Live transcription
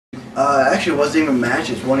Actually, it wasn't even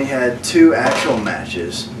matches. One, he had two actual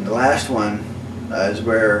matches. And the last one is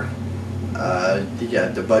where he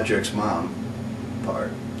got the butt jerk's mom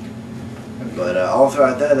part. But all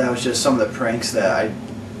throughout that was just some of the pranks that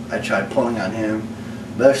I tried pulling on him.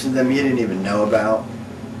 Most of them he didn't even know about.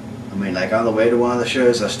 I mean, like on the way to one of the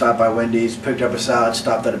shows, I stopped by Wendy's, picked up a salad,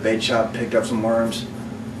 stopped at a bait shop, picked up some worms,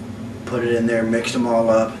 put it in there, mixed them all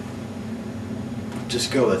up.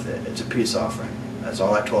 Just go with it. It's a peace offering. That's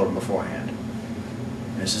all I told him beforehand.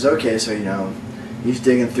 And he says, okay, so he's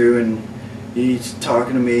digging through and he's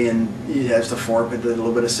talking to me and he has the fork with a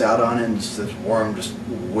little bit of salad on it and it's this worm just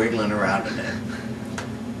wiggling around in it.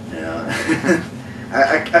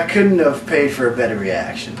 I couldn't have paid for a better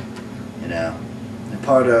reaction, And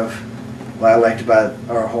part of what I liked about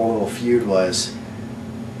our whole little feud was,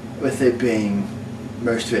 with it being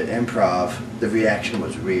most of it improv, the reaction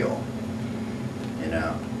was real,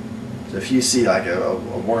 So if you see like a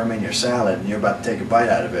worm in your salad and you're about to take a bite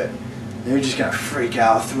out of it, you're just gonna freak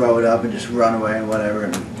out, throw it up, and just run away and whatever.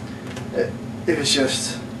 And it was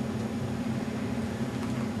just,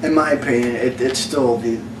 in my opinion, it's still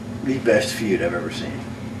the best feud I've ever seen.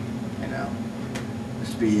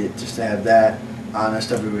 Just to have that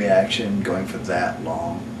honest of a reaction going for that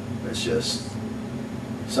long, it's just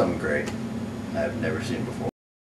something great I've never seen before.